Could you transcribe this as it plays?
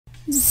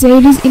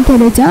there is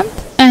intelligent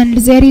and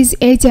there is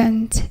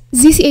agent.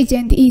 This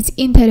agent is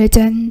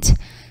intelligent.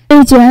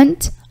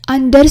 Agent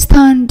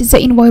understand the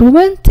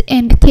environment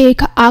and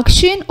take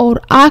action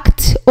or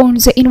act on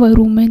the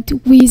environment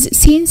with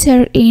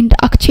sensor and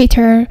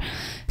actuator.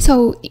 So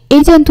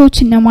ኤጀንቶች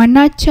እነማን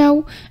ናቸው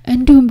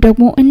እንዲሁም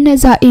ደግሞ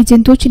እነዛ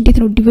ኤጀንቶች እንዴት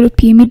ነው ዲቨሎፕ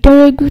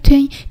የሚደረጉት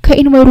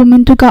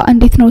ከኢንቫይሮንመንቱ ጋር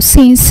እንዴት ነው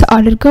ሴንስ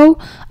አድርገው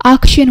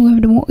አክሽን ወይም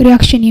ደግሞ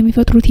ሪአክሽን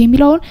የሚፈጥሩት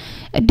የሚለውን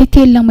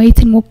ዲቴል ለማየት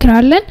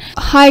እንሞክራለን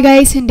ሃይ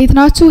ጋይስ እንዴት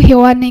ናችሁ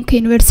ሄዋን ነኝ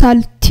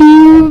ከዩኒቨርሳል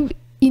ቲዩብ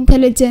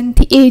intelligent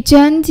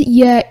agent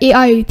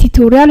የኤአይ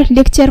ቱቶሪያል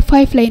ሌክቸር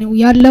 5 ላይ ነው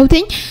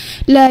ያለውኝ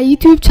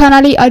ለዩቲዩብ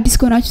ቻናሌ አዲስ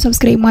ከሆናችሁ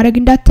ሰብስክራይብ ማድረግ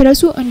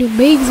እንዳትረሱ እንዲሁም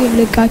በኤግዛም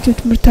ለቃችሁ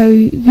ትምህርታዊ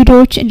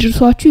ቪዲዮዎች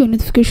እንድትደርሷችሁ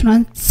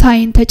የኖቲፊኬሽን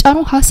ሳይን ተጫኑ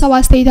ሐሳብ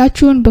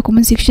አስተያየታችሁን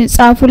በኮሜንት ሴክሽን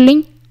ጻፉልኝ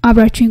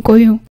አብራችሁን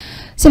ቆዩ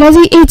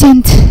ስለዚህ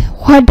agent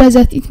what does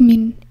it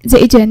mean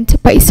the agent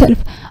by itself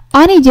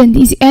an agent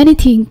is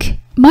anything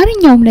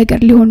ማንኛውም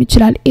ነገር ሊሆን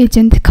ይችላል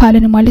agent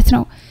ካለን ማለት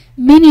ነው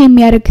Many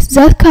Americans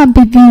that can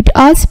be viewed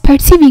as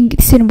perceiving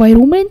its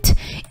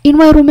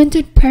environment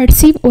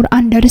perceive or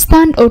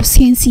understand or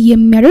sense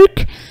የሚያደርግ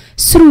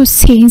through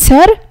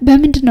sensor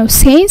በምንድነው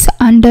sense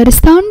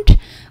understand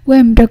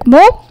ወይም ደግሞ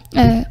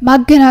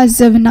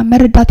ማገናዘብና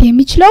መረዳት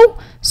የሚችለው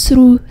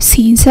through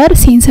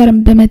sensorን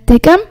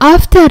በመጠቀም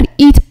after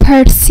it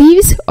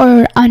perceives or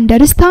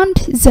understand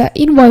the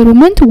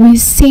environment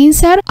with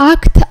sensor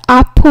act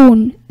upon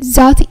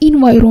that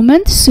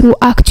environment through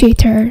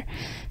actuator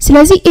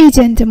ስለዚህ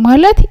ኤጀንት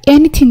ማለት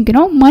ኤኒቲንግ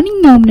ነው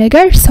ማንኛውም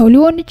ነገር ሰው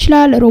ሊሆን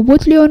ይችላል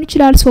ሮቦት ሊሆን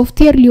ይችላል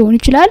ሶፍትዌር ሊሆን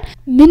ይችላል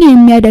ምን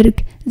የሚያደርግ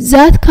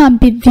that can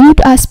be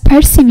viewed as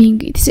perceiving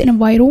its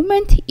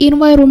environment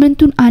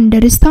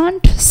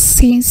understand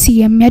sense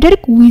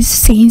የሚያደርግ with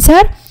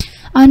sensor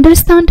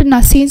understand እና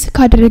sense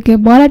ካደረገ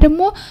በኋላ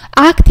ደግሞ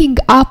acting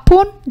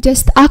upon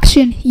just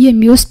action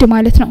የሚወስድ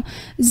ማለት ነው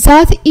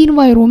that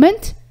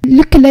environment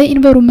ልክ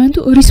ለኢንቫይሮንመንቱ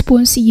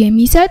ሪስፖንስ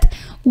የሚሰጥ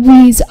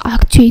with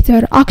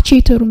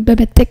actuatorን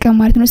በመጠቀም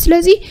ማለት ነው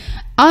ስለዚህ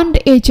አንድ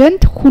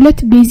ኤጀንት ሁለት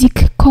ቤዚክ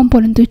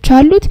ኮምፖነንቶች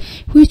አሉት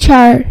which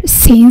are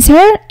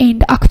sensor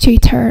and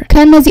actuator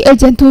ከነዚህ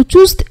ኤጀንቶች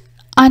ውስጥ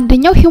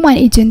አንደኛው human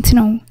agent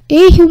ነው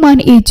ይሄ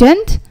human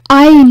agent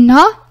አይና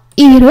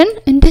ኢርን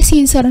እንደ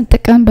ሴንሰር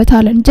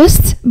እንጠቀምበታለን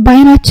just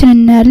ባይናችን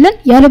እናያለን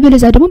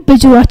ያለበለዛ ደግሞ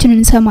በጆሮአችን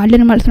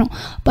እንሰማለን ማለት ነው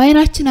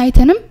ባይናችን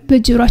አይተንም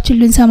በጆሮአችን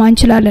ልንሰማ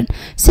እንችላለን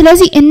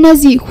ስለዚህ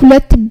እነዚህ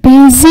ሁለት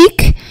ቤዚክ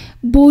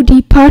ቦዲ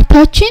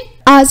ፓርታችን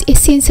as a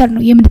sensor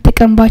ነው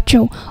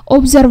የምንጠቀምባቸው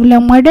ኦብዘርቭ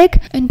ለማድረግ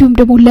እንዲሁም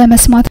ደግሞ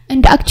ለመስማት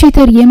እንደ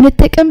አክቹዌተር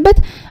የምንጠቀምበት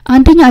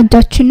አንደኛ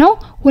እጃችን ነው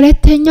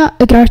ሁለተኛ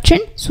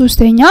እግራችን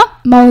ሶስተኛ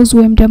ማውዝ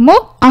ወይም ደግሞ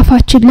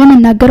አፋችን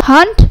ለመናገር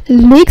hand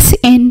legs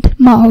and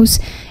mouth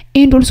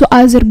and also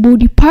other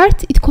body part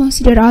it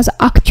considered as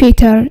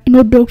actuator in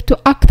order to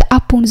act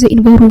upon the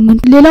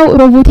environment ሌላው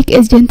robotic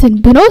agent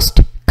ብንወስድ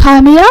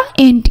camera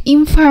and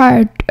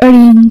infrared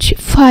range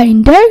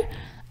finder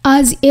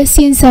as a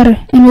sensor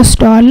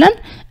እንወስደዋለን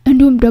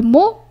እንዲሁም ደግሞ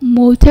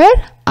motor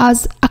as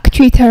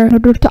actuator in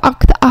order to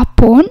act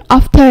upon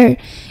after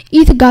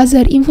it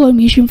gather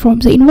information from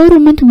the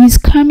environment with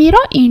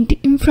camera and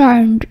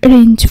infrared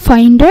range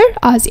finder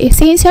as a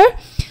sensor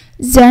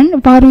then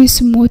various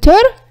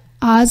motor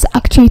as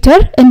actuator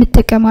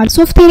እንጠቀማል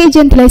ሶፍትዌር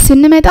ኤጀንት ላይ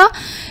ስንመጣ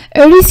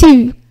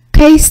receive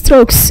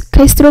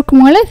keystroke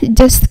ማለት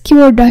just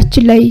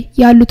ኪቦርዳችን ላይ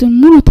ያሉትን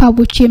ሙሉ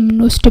ታቦች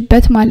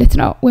የምንወስድበት ማለት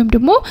ነው ወይም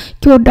ደግሞ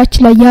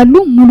ኪቦርዳችን ላይ ያሉ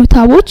ሙሉ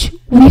ታቦች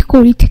we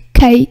call it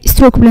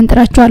keystroke ብለን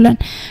እንጠራቸዋለን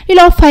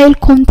ሌላው ፋይል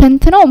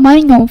ኮንቴንት ነው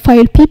ማንኛውም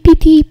ፋይል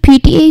ppt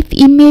pdf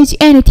image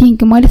anything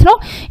ማለት ነው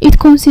it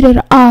considered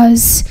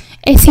as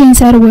a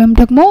sensor ወይም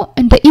ደግሞ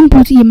እንደ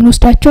ኢንፑት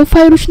የምንወስዳቸው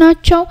ፋይሎች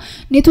ናቸው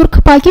ኔትወርክ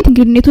ፓኬት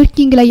እንግዲህ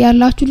ኔትወርኪንግ ላይ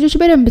ያላችሁ ልጆች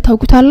በደንብ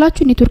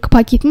ታውቁታላችሁ ኔትወርክ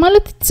ፓኬት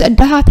ማለት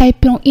ዳታ ታይፕ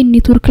ነው ኢን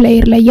ኔትወርክ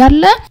ላየር ላይ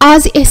ያለ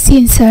as a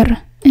sensor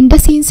እንደ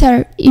ሴንሰር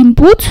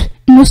ኢንፑት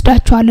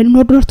እንወስዳቸዋለን in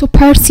order to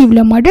perceive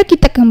ለማድረግ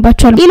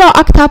ይጠቀምባቸዋል ሌላው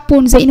act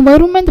upon the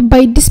environment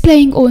by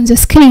displaying on the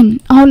screen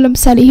አሁን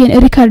ለምሳሌ ይሄን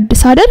ሪከርድ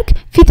ሳደርግ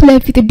ፊት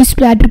ለፊት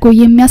ዲስፕሌይ አድርጎ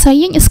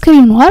የሚያሳየኝ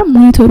ስክሪኑ አር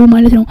ሞኒተሩ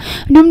ማለት ነው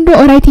እንደውም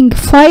ራይቲንግ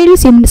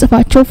ፋይልስ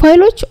የምንጽፋቸው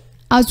ፋይሎች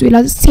as well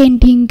as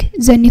sending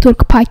the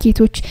network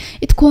packets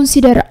it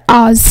consider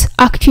as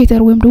actuator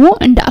ወይም ደግሞ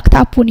እንደ act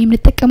upon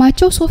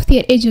የምንጠቀማቸው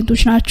ሶፍትዌር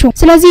ኤጀንቶች ናቸው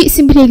ስለዚህ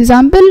ሲምፕል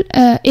ኤግዛምፕል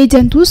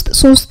ኤጀንት ውስጥ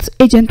ሶስት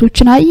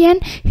ኤጀንቶችን አየን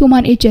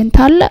human agent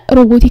አለ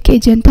robotic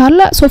agent አለ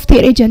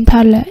software agent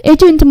አለ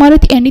agent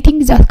ማለት anything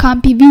that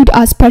can be viewed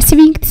as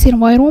perceiving this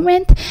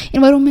environment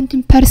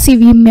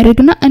perceive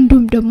የሚያደርግና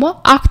እንዲሁም ደግሞ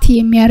act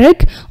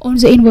የሚያደርግ on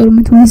the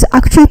environment with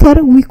actuator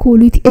we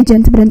call it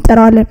agent ብለን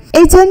እንጠራዋለን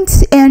agent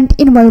and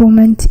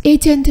environment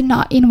agent እና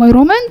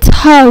environment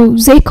how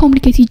they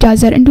communicate each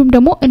other እንዲሁም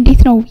ደግሞ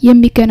እንዴት ነው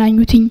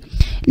የሚገናኙት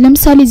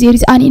ለምሳሌ there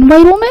is an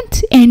environment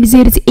and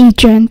there is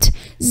agent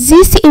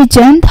this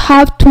agent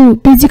have two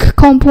basic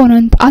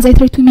component as I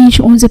tried to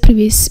mention on the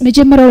previous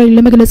መጀመሪያው ላይ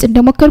ለመግለጽ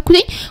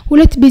እንደሞከርኩኝ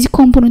ሁለት ቤዚክ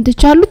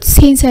ኮምፖነንቶች አሉት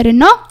ሴንሰር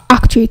እና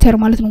አክቹዌተር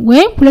ማለት ነው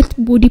ወይም ሁለት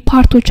ቦዲ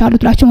ፓርቶች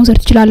አሉት ብላችሁ መውሰድ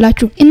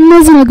ትችላላችሁ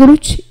እነዚህ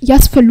ነገሮች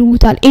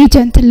ያስፈልጉታል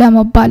ኤጀንት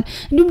ለመባል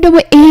እንዲሁም ደግሞ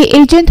ይሄ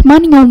ኤጀንት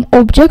ማንኛውም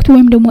ኦብጀክት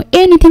ወይም ደግሞ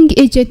ኤኒቲንግ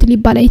ኤጀንት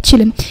ሊባል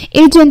አይችልም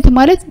ኤጀንት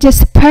ማለት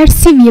just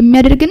perceive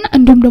የሚያደርግና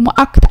እንዲሁም ደግሞ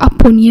አክት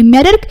አፖን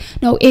የሚያደርግ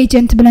ነው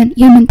ኤጀንት ብለን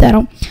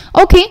የምንጠራው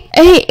ኦኬ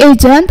ይሄ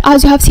ኤጀንት as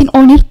you have seen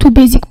only two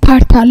basic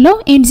part አለው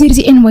and there is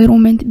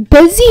environment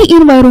በዚህ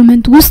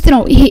environment ውስጥ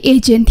ነው ይሄ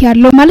ኤጀንት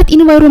ያለው ማለት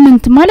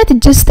environment ማለት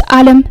just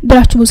ዓለም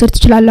ብላችሁ መውሰድ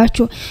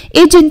ትችላላችሁ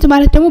ኤጀንት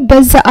ማለት ደግሞ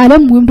በዛ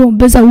ዓለም ወይም ደግሞ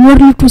በዛ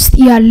ወርልድ ውስጥ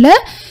ያለ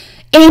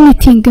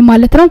ኤኒቲንግ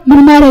ማለት ነው ምን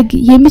ማድረግ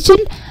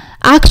የሚችል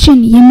አክሽን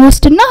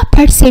የሚወስድና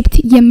ፐርሴፕት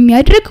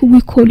የሚያደርግ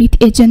we call it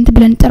agent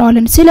ብለን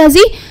እንጠራዋለን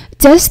ስለዚህ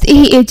just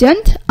ይሄ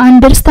ኤጀንት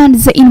understand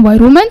the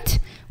environment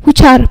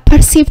which are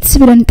percepts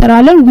ብለን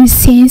እንጠራለን with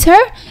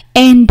sensor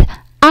and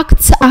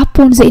acts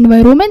upon the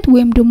environment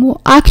ወይም ደግሞ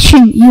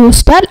action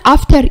ይወስዳል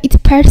after it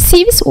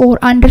perceives or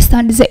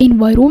understands the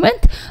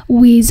environment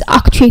with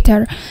actuator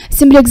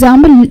simple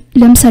example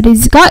ለምሳሌ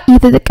እዚህ ጋር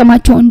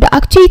የተጠቀማቸው እንደ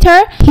actuator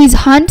his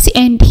hands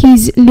and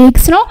his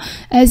legs ነው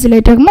እዚህ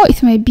ላይ ደግሞ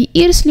it may be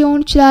ears ሊሆን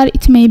ይችላል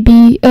it may be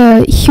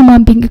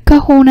human being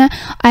ከሆነ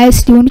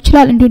eyes ሊሆን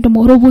ይችላል እንዲሁም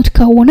ደግሞ ሮቦት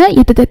ከሆነ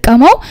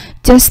የተጠቀመው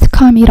just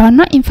camera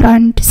እና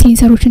infrared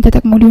sensorዎችን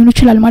ተጠቅሞ ሊሆን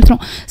ይችላል ማለት ነው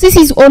this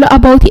is all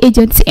about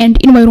agents and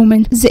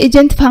environment the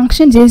agent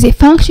function there is a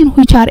function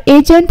which are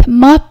agent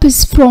maps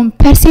from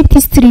perceived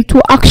history to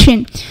action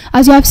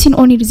as you have seen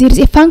on it there is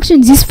a function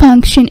this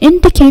function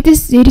indicates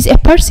there is a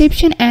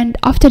perception and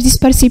after this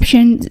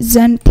perception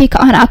then take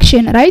an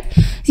action right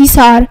these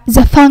are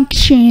the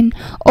function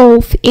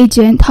of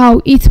agent how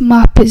it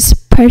maps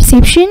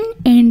perception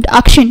and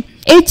action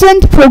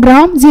agent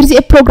program there is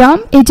a program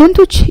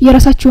agenቶች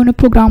የራሳቸው የሆነ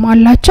ፕሮግራም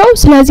አላቸው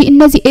ስለዚህ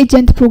እነዚህ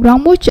ኤጀንት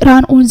ፕሮግራሞች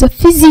run on the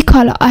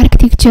physical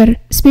architecture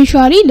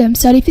especially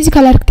ለምሳሌ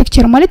physical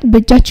architecture ማለት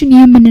በእጃችን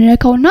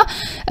የምንነካውና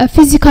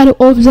physically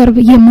observe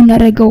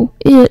የምናደርገው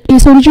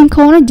የሰው ልጅን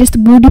ከሆነ just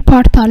body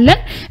part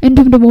አለን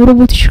እንዲሁም ደግሞ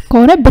ሮቦትሽ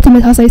ከሆነ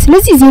በተመሳሳይ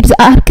ስለዚህ there is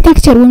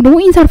architecture ወይም ደግሞ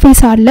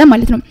ኢንተርፌስ አለ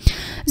ማለት ነው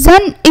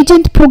ዛን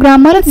ኤጀንት ፕሮግራም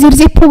ማለት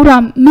ዝርዝር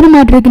ፕሮግራም ምን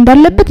ማድረግ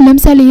እንዳለበት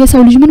ለምሳሌ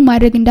የሰው ልጅ ምን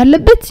ማድረግ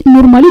እንዳለበት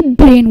ኖርማሊ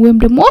ብሬን ወይም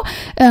ደግሞ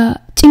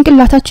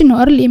ጭንቅላታችን ነው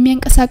አይደል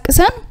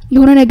የሚያንቀሳቅሰን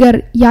የሆነ ነገር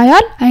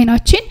ያያል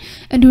አይናችን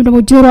እንዲሁም ደግሞ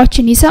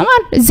ጆሮአችን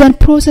ይሰማል ዘን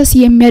ፕሮሰስ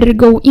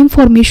የሚያደርገው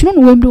ኢንፎርሜሽኑን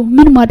ወይም ደግሞ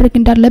ምን ማድረግ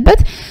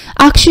እንዳለበት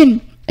አክሽን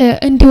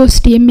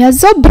እንዲወስድ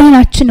የሚያዛው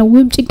ብሬናችን ነው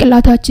ወይም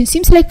ጭንቅላታችን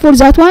seems like for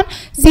that one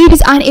there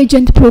is an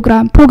agent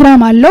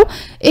program አለው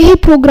ይሄ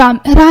ፕሮግራም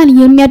ራን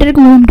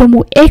የሚያደርገው ወይም ደግሞ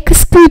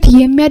ኤክስኪዩት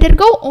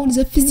የሚያደርገው on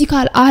the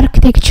physical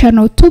architecture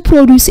ነው to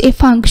produce a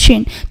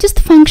function just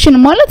function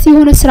ማለት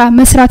የሆነ ስራ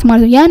መስራት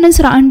ማለት ነው ያንን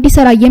ስራ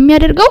እንዲሰራ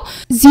የሚያደርገው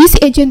this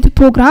agent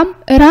program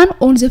run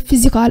on the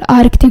physical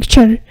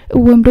architecture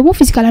ወይም ደግሞ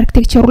physical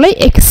architecture ላይ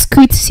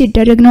ኤክስኪዩት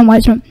ሲደረግ ነው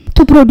ማለት ነው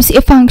to produce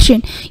a function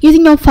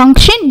የትኛው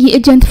function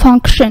የኤጀንት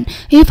function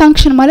ይሄ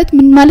function ማለት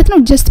ምን ማለት ነው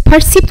just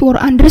perceive or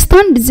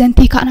understand then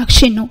take an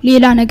action ነው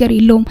ሌላ ነገር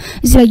የለውም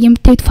እዚህ ላይ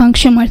የምታዩት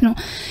function ማለት ነው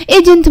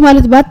ኤጀንት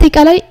ማለት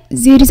በአጠቃላይ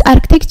there is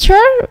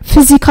architecture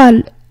physical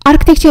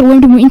architecture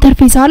ወይም ደግሞ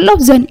ኢንተርፌስ አለው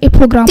then a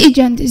program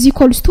agent is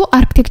equals to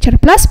architecture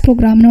plus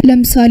program ነው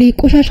ለምሳሌ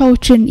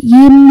ቆሻሻዎችን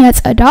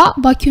የሚያጸዳ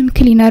vacuum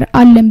cleaner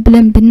አለን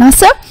ብለን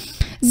ብናስብ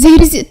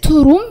there is two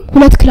room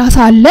ሁለት ክላስ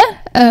አለ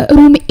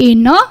room A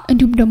እና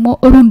እንዲሁም ደግሞ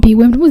room B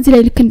ወይም ደግሞ እዚህ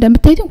ላይ ልክ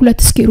እንደምታዩት ሁለት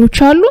ስኬሮች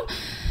አሉ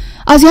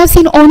as you have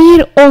seen on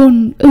here on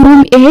room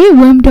A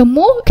ወይም ደግሞ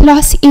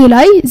class A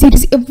ላይ there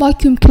is a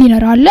vacuum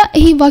cleaner አለ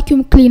ይሄ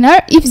vacuum cleaner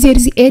if there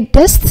is a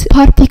dust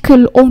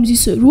particle on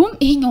this room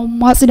ይሄኛው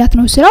ማጽዳት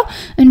ነው ስራው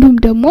እንዲሁም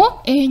ደግሞ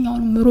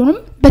ይሄኛውን ምሩንም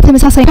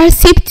በተመሳሳይ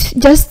perceived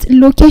just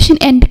location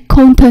and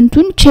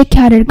contentun check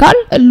ያደርጋል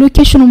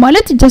ሎኬሽኑ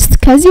ማለት just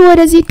ከዚህ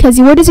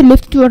ወደዚህ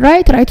left to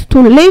right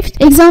to left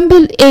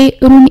example A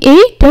room A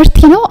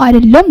dirty ነው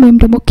አይደለም ወይም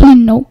ደግሞ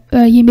clean ነው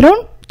የሚለውን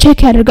ቼክ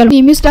ያደርጋል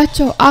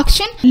የሚወስዳቸው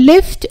አክሽን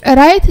ሌፍት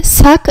ራይት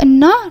ሳክ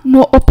እና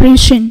ኖ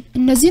ኦፕሬሽን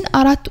እነዚህን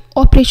አራት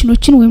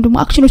ኦፕሬሽኖችን ወይም ደግሞ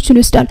አክሽኖችን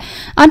ይወስዳል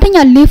አንደኛ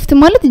ሌፍት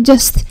ማለት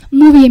just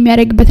ሙቭ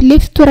የሚያደርግበት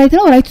ሌፍት ቱ ራይት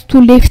ነው ራይት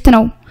ቱ ሌፍት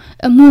ነው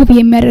ሙቭ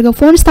የሚያደርገው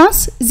for instance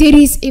there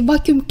is a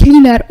vacuum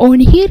cleaner on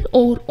here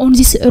or on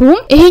this room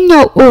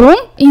ይሄኛው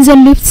room in the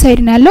left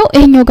side ነው ያለው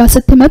ይሄኛው ጋር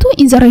ስትመጡ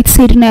in the right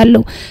side ነው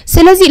ያለው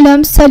ስለዚህ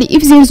ለምሳሌ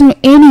if there is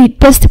any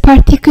dust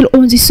particle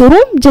on this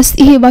room just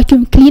ይሄ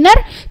vacuum cleaner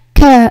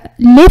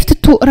ከሌፍት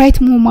ቱ ራይት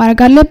ሙቭ ማድረግ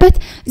አለበት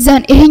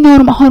ዘን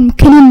ይሄኛውን አሁን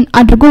ክሊን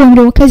አድርጎ ወይም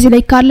ደግሞ ከዚህ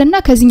ላይ ካለና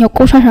ከዚህኛው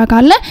ቆሻሻ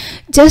ካለ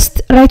just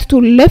right to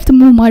left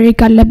ሙቭ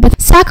ማድረግ አለበት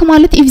ሳክ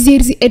ማለት if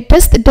there is a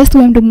dust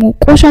ወይም ደግሞ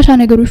ቆሻሻ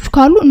ነገሮች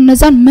ካሉ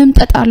እነዛን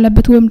መምጠጥ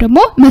አለበት ወይም ደግሞ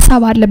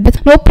መሳብ አለበት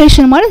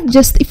ኦፕሬሽን ማለት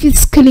just if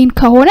it's clean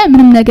ከሆነ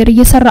ምንም ነገር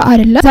እየሰራ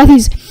አይደለም that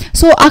is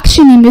so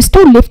action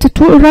የሚወስደው left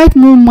to right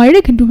ሙቭ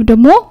ማድረግ እንዲሁም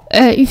ደግሞ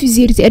if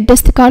there is a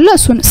dust ካለ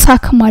እሱን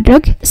ሳክ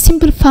ማድረግ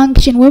simple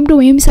function ወይም ደግሞ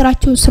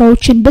የሚሰራቸው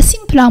ስራዎችን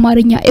በሲምፕል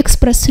አማርኛ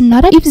ኤክስፕረስ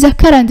ስናደርግ if the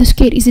current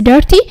square is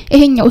dirty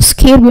ይሄኛው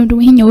ስኬር ወይም ደግሞ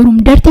ይሄኛው ሩም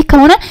dirty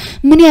ከሆነ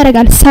ምን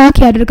ያደርጋል ሳክ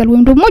ያደርጋል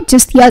ወይም ደግሞ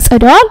just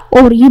ያጸዳዋል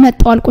or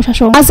ይመጣዋል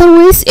ቆሻሻው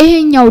otherwise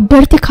ይሄኛው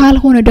dirty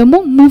ካልሆነ ደግሞ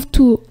move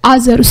to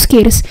other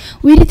squares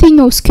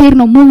ወይትኛው ስኬር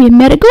ነው move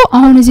የሚያደርገው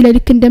አሁን እዚህ ላይ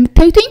ልክ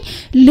እንደምታዩትኝ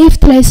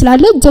left ላይ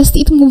ስላለ just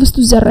it moves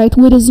to the right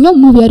ወደዚህኛው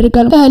move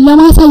ያደርጋል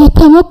ለማሳየት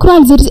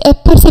ተሞክሯል there is a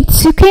perfect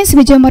sequence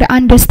መጀመሪያ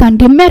አንደርስታንድ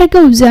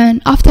የሚያደርገው then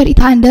after it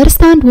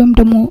understand ወይም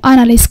ደግሞ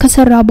አናላይዝ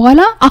ከሰራ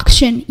በኋላ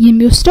አክሽን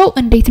የሚወስደው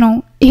እንዴት ነው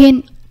ይሄን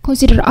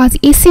consider as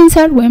a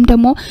sensor ወይም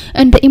ደግሞ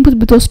እንደ input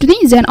ብትወስዱኝ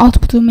then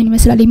output ምን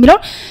ይመስላል የሚለው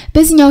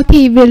በዚህኛው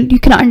table you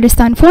can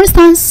understand for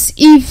instance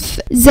if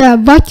the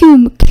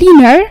vacuum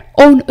cleaner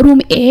on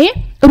room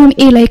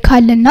A ላይ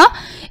ካለና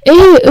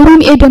ይሄ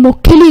room A ደግሞ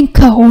clean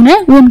ከሆነ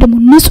ወይም ደግሞ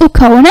ንጹህ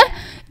ከሆነ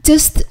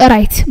just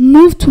right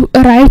move to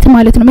right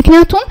ማለት ነው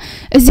ምክንያቱም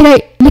እዚህ ላይ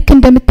ልክ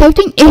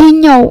እንደምታዩትኝ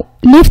ይሄኛው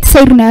left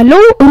side ነው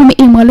ያለው room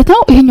A ማለት ነው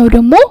ይሄኛው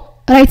ደግሞ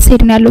right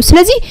side ነው ያለው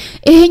ስለዚህ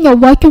ይሄኛው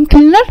vacuum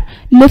cleaner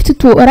left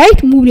to right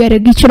move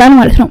ያደርግ ይችላል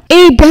ማለት ነው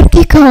A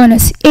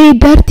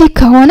dirty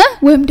ከሆነ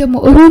ወይም ደግሞ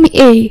room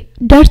A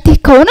dirty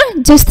ከሆነ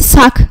just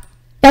sack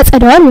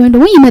ያጸዳዋል ወይም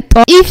ደግሞ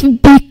ይመጣዋል if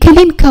B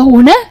clean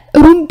ከሆነ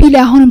room B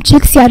ላይ አሁንም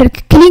ቼክ ሲያደርግ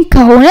clean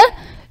ከሆነ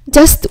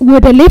just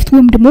ወደ left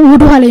ወይም ደግሞ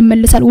ወደ ኋላ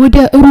ይመለሳል ወደ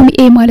room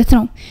A ማለት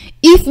ነው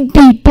if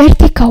B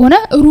dirty ከሆነ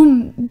room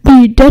B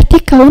dirty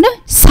ከሆነ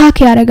ሳክ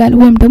ያደርጋል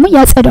ወይም ደግሞ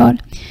ያጸዳዋል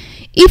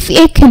if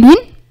A clean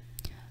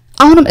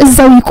አሁንም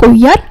እዛው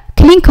ይቆያል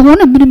clean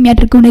ከሆነ ምንም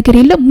ያደርገው ነገር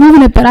የለም move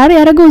ነበር አይደል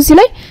ያደርገው እዚህ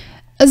ላይ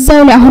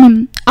እዛው ላይ አሁንም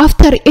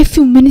after a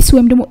few minutes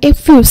ወይም ደግሞ a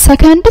few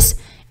seconds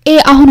A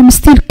አሁንም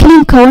still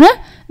clean ከሆነ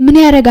ምን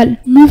ያደርጋል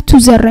move to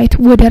the right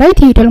ወደ right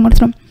ይሄዳል ማለት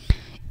ነው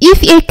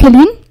if A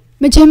clean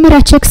መጀመሪያ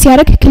ቼክ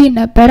ሲያደርግ ክሊን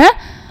ነበረ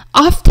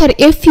after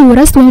a few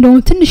rest ወይም ደግሞ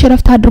ትንሽ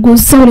ረፍት አድርጎ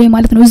እዛው ላይ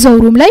ማለት ነው እዛው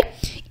ሩም ላይ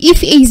if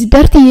A is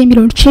dirty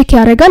የሚለውን ቼክ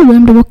ያደርጋል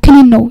ወይም ደግሞ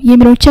ክሊን ነው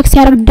የሚለውን ቼክ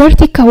ሲያደርግ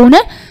dirty ከሆነ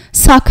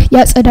ሳክ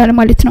ያጸዳል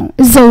ማለት ነው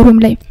እዛው ሩም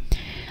ላይ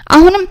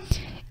አሁንም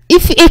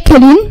if A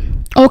clean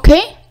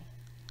okay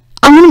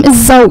አሁንም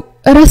እዛው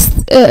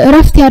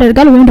ረፍት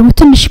ያደርጋል ወይም ደግሞ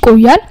ትንሽ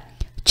ይቆያል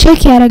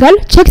ቼክ ያደርጋል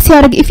ቼክ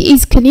ሲያደርግ if A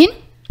is clean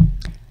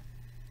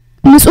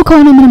ንጹህ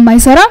ከሆነ ምንም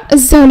አይሰራም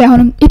እዛው ላይ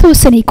አሁንም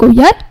የተወሰነ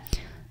ይቆያል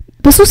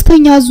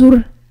በሶስተኛ ዙር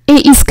A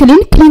is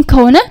clean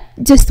ከሆነ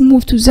just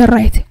move to the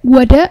right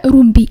ወደ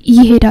room B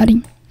ይሄዳል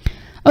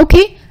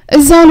okay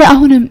እዛው ላይ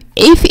አሁንም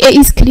if A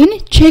is clean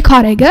ቼክ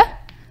አረገ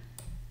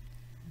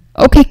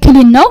okay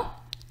clean ነው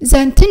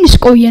then ትንሽ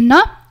ቆየና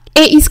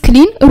A is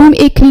clean room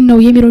A clean ነው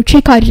የሚለው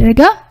ቼክ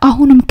አደረገ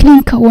አሁንም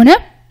clean ከሆነ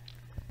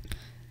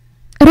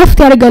ረፍት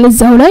ያደርጋል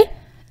እዛው ላይ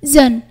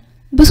then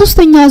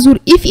በሶስተኛ ዙር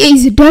if A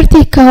is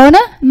dirty ከሆነ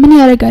ምን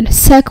ያደርጋል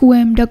ሳክ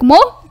ወይም ደግሞ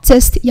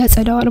just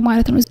ያጸዳዋል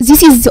ማለት ነው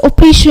this is the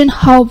operation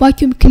how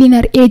vacuum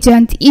cleaner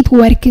agent it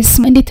works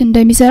እንዴት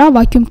እንደሚሰራ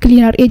vacuum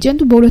cleaner agent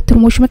በሁለት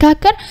ተርሞች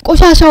መካከል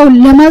ቆሻሻውን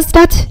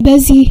ለማጽዳት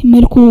በዚህ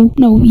መልኩ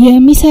ነው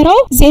የሚሰራው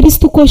there is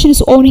two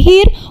questions on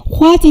here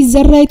what is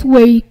the right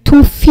way to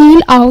fill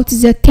out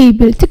the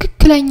table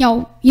ትክክለኛው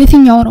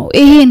የትኛው ነው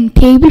ይሄን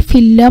ቴብል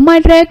ፊል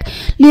ለማድረግ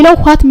ሌላው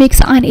what makes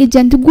an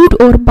agent good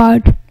or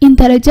bad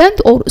intelligent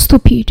or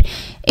stupid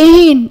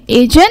ይሄን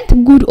ኤጀንት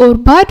good or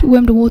bad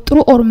ወይም ደግሞ ጥሩ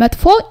or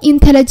መጥፎ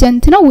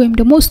intelligent ነው ወይም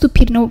ደግሞ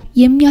stupid ነው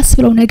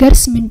የሚያስብለው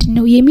ነገርስ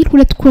ምንድነው የሚል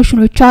ሁለት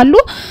ኩዌሽኖች አሉ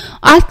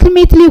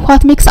ultimately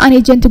what makes an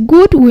agent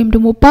good ወይም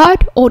ደግሞ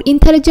bad or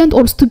intelligent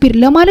or stupid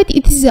ለማለት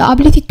it is the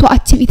ability to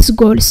achieve its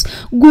goals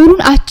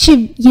ጎሉን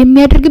achieve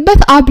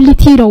የሚያደርግበት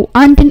ability ነው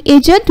አንድን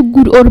ኤጀንት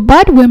good or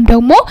bad ወይም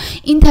ደግሞ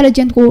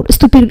intelligent or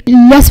stupid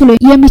ሊያስብለው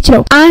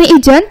የሚችለው an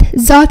agent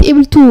that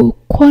able to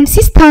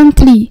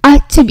consistently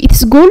achieve its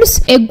goals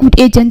a good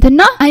agent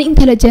እና an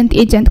intelligent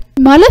agent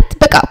ማለት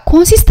በቃ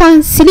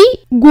consistently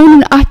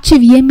ጎሉን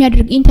achieve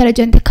የሚያደርግ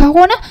intelligent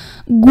ከሆነ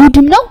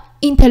goodም ነው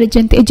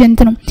intelligent agent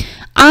ነው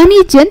an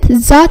agent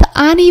that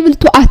unable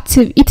to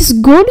achieve its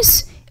goals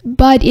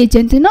bad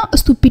agent እና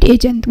stupid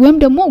agent ወይም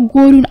ደግሞ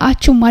ጎሉን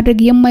achieve ማድረግ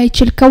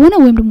የማይችል ከሆነ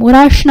ወይም ደግሞ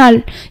rational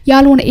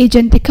ያልሆነ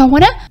agent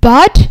ከሆነ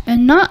bad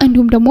እና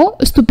እንዲሁም ደግሞ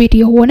stupid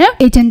የሆነ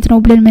agent ነው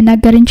ብለን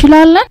መናገር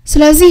እንችላለን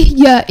ስለዚህ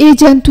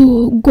የኤጀንቱ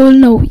ጎል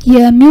ነው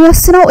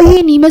የሚወስነው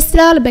ይሄን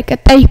ይመስላል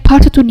በቀጣይ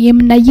ፓርት 2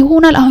 የምናይ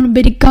ይሆናል አሁን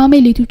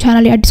በድጋሚ ለዩቲዩብ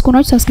ቻናል አዲስ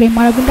ከሆናችሁ ሰብስክራይብ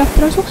ማድረግ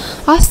እንዳትረሱ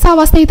ሐሳብ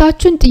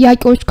አስተያየታችሁን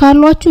ጥያቄዎች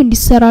ካሏችሁ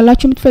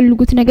እንዲሰራላችሁ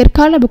የምትፈልጉት ነገር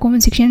ካለ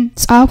በኮሜንት ሴክሽን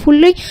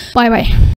ጻፉልኝ ባይ ባይ